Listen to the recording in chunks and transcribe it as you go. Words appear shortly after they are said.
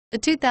The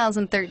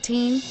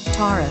 2013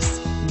 Taurus.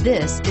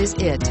 This is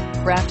it.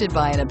 Crafted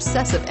by an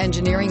obsessive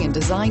engineering and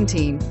design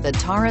team, the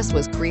Taurus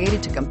was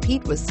created to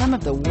compete with some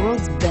of the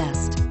world's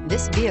best.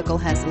 This vehicle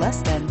has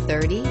less than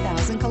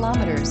 30,000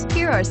 kilometers.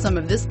 Here are some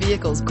of this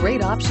vehicle's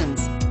great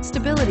options: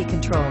 stability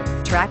control,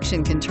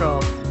 traction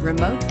control,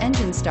 remote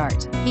engine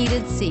start,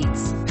 heated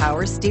seats,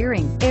 power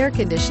steering, air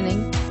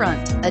conditioning,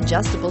 front,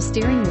 adjustable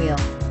steering wheel,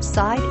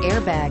 side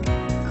airbag,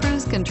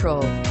 cruise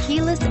control,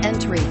 keyless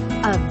entry.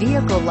 A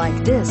vehicle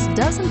like this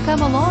doesn't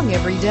come along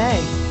every day.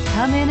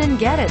 Come in and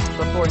get it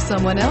before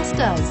someone else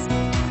does.